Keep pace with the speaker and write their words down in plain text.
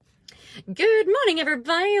Good morning,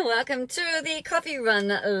 everybody. Welcome to the Coffee Run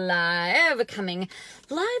Live, coming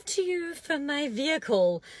live to you from my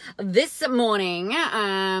vehicle this morning.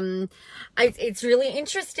 It's really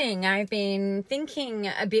interesting. I've been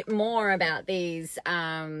thinking a bit more about these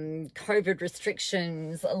COVID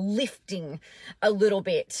restrictions lifting a little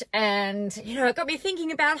bit, and it got me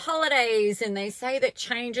thinking about holidays. And they say that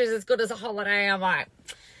change is as good as a holiday. I'm like,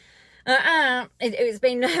 it's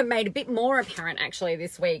been made a bit more apparent actually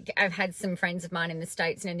this week. I've had some friends of mine in the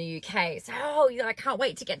States and in the UK say, I can't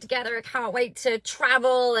wait to get together. I can't wait to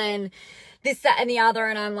travel and this, that, and the other.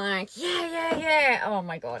 And I'm like, yeah. Oh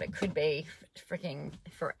my God, it could be freaking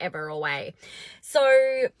forever away.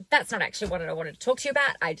 So that's not actually what I wanted to talk to you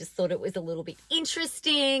about. I just thought it was a little bit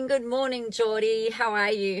interesting. Good morning, Geordie. How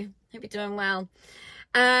are you? Hope you're doing well.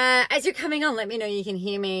 As you're coming on, let me know you can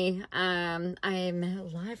hear me. I'm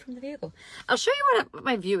live from the vehicle. I'll show you what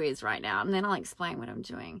my view is right now, and then I'll explain what I'm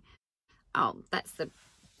doing. Oh, that's the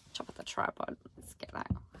top of the tripod. Let's get that.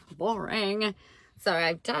 Boring. So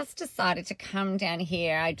I've just decided to come down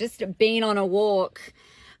here. I've just been on a walk,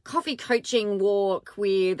 coffee coaching walk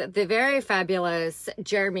with the very fabulous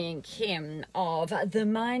Jeremy and Kim of the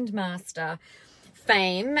Mindmaster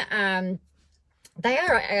fame. They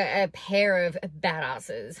are a pair of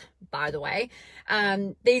badasses, by the way.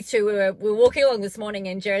 These two were walking along this morning,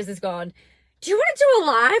 and Jerez has gone, do you want to do a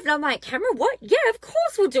live? And I'm like, Cameron, what? Yeah, of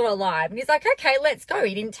course we'll do a live. And he's like, okay, let's go.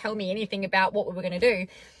 He didn't tell me anything about what we were going to do.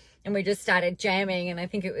 And we just started jamming, and I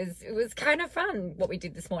think it was kind of fun what we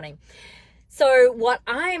did this morning. So what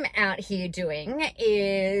I'm out here doing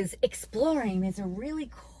is exploring. There's a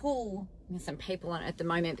really cool, there's some people on it at the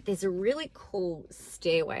moment, but there's a really cool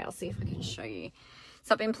stairway. I'll see if I can show you.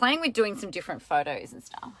 So I've been playing with doing some different photos and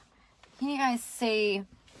stuff. Can you guys see,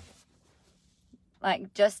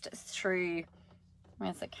 like, just through,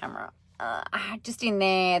 where's the camera? Just in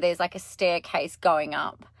there's like a staircase going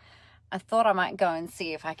up. I thought I might go and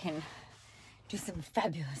see if I can do some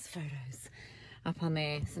fabulous photos up on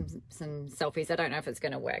there, some selfies. I don't know if it's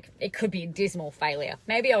going to work. It could be a dismal failure.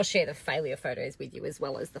 Maybe I'll share the failure photos with you as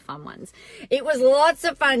well as the fun ones. It was lots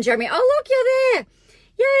of fun, Jeremy. Oh, look, you're there.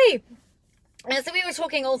 Yay. And so we were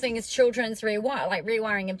talking all things children's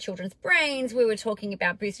rewiring of children's brains. We were talking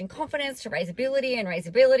about boosting confidence to raise ability,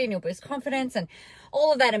 and you'll boost confidence, and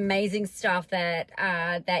all of that amazing stuff that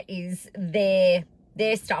is their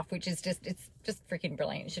stuff, which is it's just freaking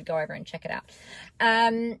brilliant. You should go over and check it out.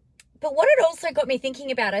 But what it also got me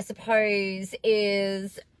thinking about, I suppose,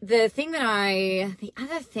 is the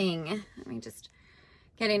other thing, let me just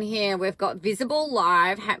get in here. We've got Visible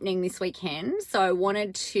Live happening this weekend. So I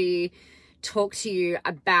wanted to talk to you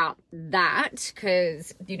about that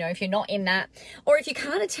because, if you're not in that, or if you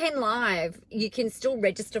can't attend live, you can still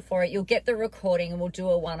register for it. You'll get the recording, and we'll do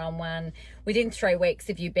a one-on-one within 3 weeks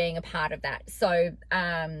of you being a part of that. So,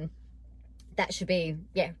 that should be,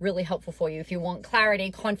 really helpful for you. If you want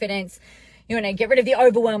clarity, confidence, you want to get rid of the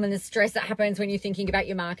overwhelm and the stress that happens when you're thinking about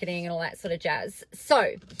your marketing and all that sort of jazz.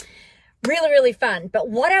 So really, really fun. But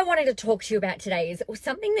what I wanted to talk to you about today is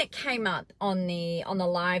something that came up on the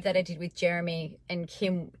live that I did with Jeremy and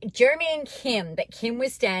Kim, but Kim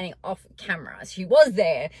was standing off camera. She was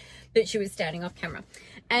there, but she was standing off camera.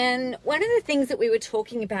 And one of the things that we were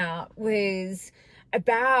talking about was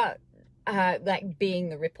about like being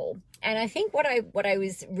the ripple. And I think what I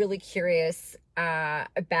was really curious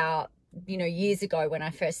about, years ago when I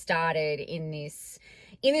first started in this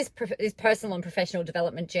personal and professional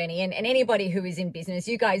development journey, and anybody who is in business,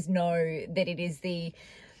 you guys know that it is the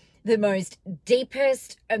most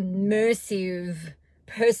deepest, immersive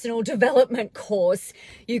personal development course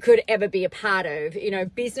you could ever be a part of.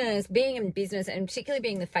 Being in business, and particularly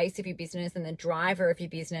being the face of your business and the driver of your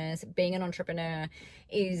business, being an entrepreneur,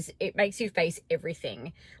 it makes you face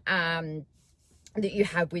everything that you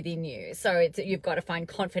have within you. So you've got to find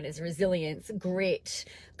confidence, resilience, grit,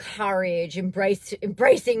 courage,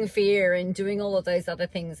 embracing fear, and doing all of those other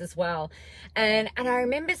things as well. And I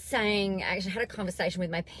remember saying, I actually had a conversation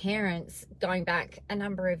with my parents going back a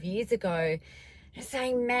number of years ago,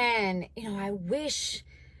 saying, man, I wish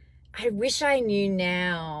I knew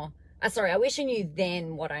now. I wish I knew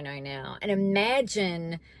then what I know now. And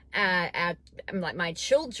imagine like my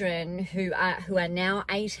children who are now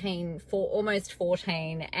 18, almost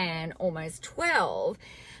 14, and almost 12.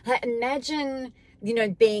 Imagine,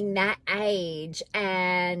 being that age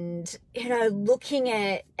and, looking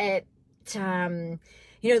at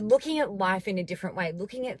looking at life in a different way,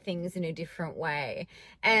 looking at things in a different way.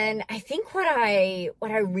 And I think what I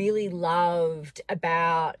really loved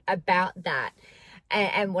about that,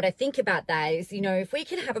 and what I think about that is, if we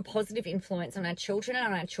can have a positive influence on our children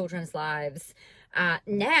and on our children's lives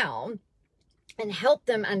now, and help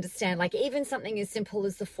them understand, like even something as simple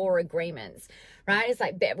as the 4 agreements, right? It's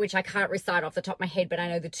like, which I can't recite off the top of my head, but I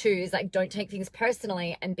know the 2 is like, don't take things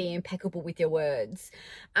personally and be impeccable with your words.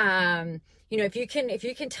 You know, if you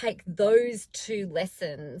can take those 2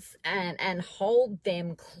 lessons and hold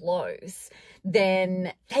them close,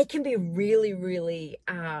 then they can be really, really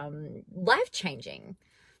life-changing.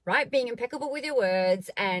 Right? Being impeccable with your words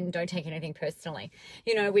and don't take anything personally.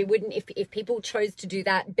 You know, we wouldn't, if people chose to do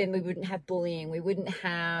that, then we wouldn't have bullying. We wouldn't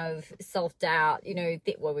have self-doubt, you know,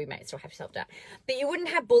 well, we may still have self-doubt, but you wouldn't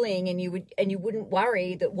have bullying, and you wouldn't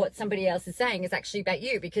worry that what somebody else is saying is actually about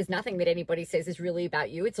you, because nothing that anybody says is really about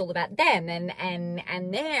you. It's all about them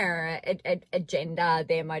and their agenda,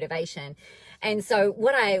 their motivation. And so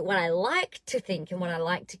what I like to think and what I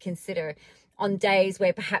like to consider on days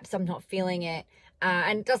where perhaps I'm not feeling it,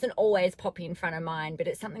 and it doesn't always pop in front of mind, but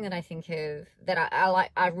it's something that I think of, that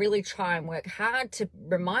I really try and work hard to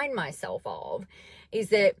remind myself of, is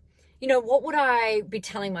that, you know, what would I be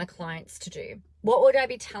telling my clients to do? What would I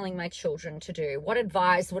be telling my children to do? What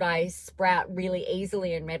advice would I sprout really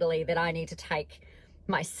easily and readily that I need to take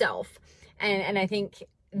myself? And I think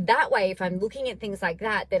that way, if I'm looking at things like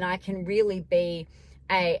that, then I can really be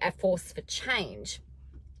a force for change.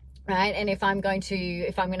 Right. And if I'm going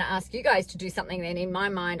to ask you guys to do something, then in my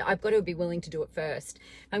mind, I've got to be willing to do it first.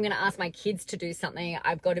 If I'm going to ask my kids to do something,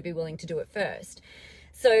 I've got to be willing to do it first.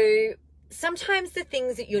 So sometimes the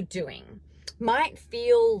things that you're doing might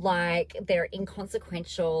feel like they're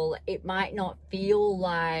inconsequential. It might not feel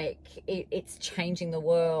like it's changing the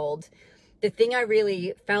world. The thing I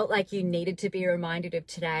really felt like you needed to be reminded of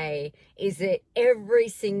today is that every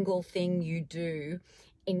single thing you do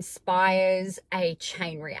inspires a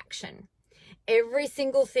chain reaction. Every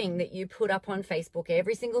single thing that you put up on Facebook,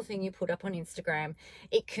 every single thing you put up on Instagram,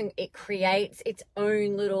 it creates its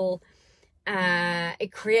own little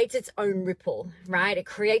it creates its own ripple, right? It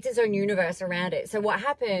creates its own universe around it. So what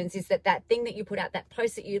happens is that thing that you put out, that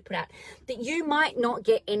post that you put out, that you might not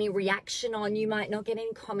get any reaction on, you might not get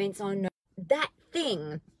any comments on, that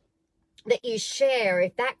thing that you share,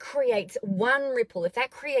 if that creates one ripple, if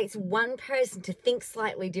that creates one person to think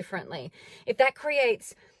slightly differently, if that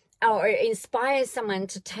creates or inspires someone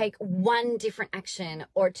to take one different action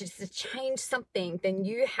or to change something, then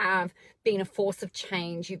you have been a force of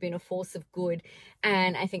change. You've been a force of good.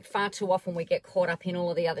 And I think far too often we get caught up in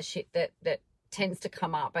all of the other shit that tends to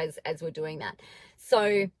come up as we're doing that.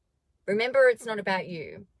 So remember, it's not about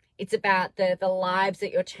you. It's about the lives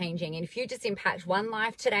that you're changing. And if you just impact one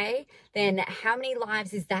life today, then how many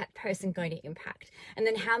lives is that person going to impact? And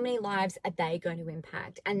then how many lives are they going to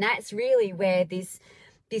impact? And that's really where this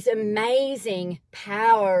amazing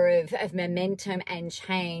power of momentum and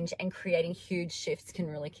change and creating huge shifts can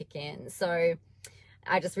really kick in. So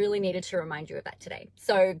I just really needed to remind you of that today.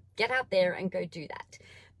 So get out there and go do that.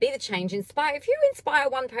 Be the change, inspire. If you inspire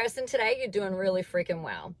one person today, you're doing really freaking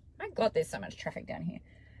well. My God, there's so much traffic down here.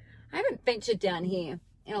 I haven't ventured down here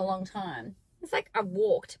in a long time. It's like I've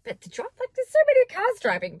walked, but to drive, like there's so many cars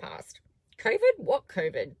driving past. COVID? What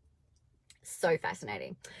COVID? So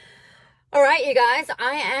fascinating. All right, you guys,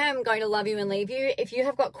 I am going to love you and leave you. If you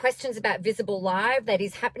have got questions about Visible Live, that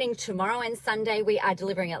is happening tomorrow and Sunday. We are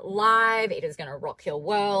delivering it live. It is going to rock your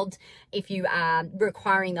world. If you are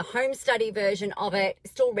requiring the home study version of it,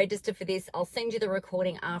 still register for this. I'll send you the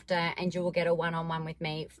recording after, and you will get a one-on-one with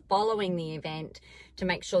me following the event to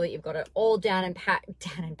make sure that you've got it all down pat.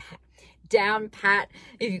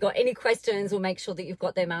 If you've got any questions, we'll make sure that you've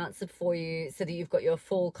got them answered for you so that you've got your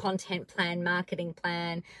full content plan, marketing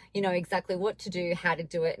plan, you know exactly what to do, how to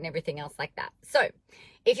do it, and everything else like that. So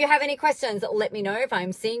if you have any questions, let me know. If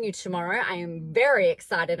I'm seeing you tomorrow, I am very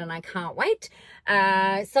excited and I can't wait.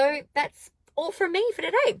 So that's all from me for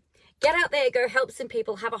today. Get out there, go help some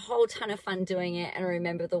people, have a whole ton of fun doing it, and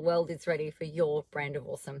remember, the world is ready for your brand of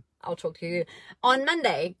awesome. I'll talk to you on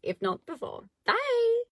Monday, if not before. Bye.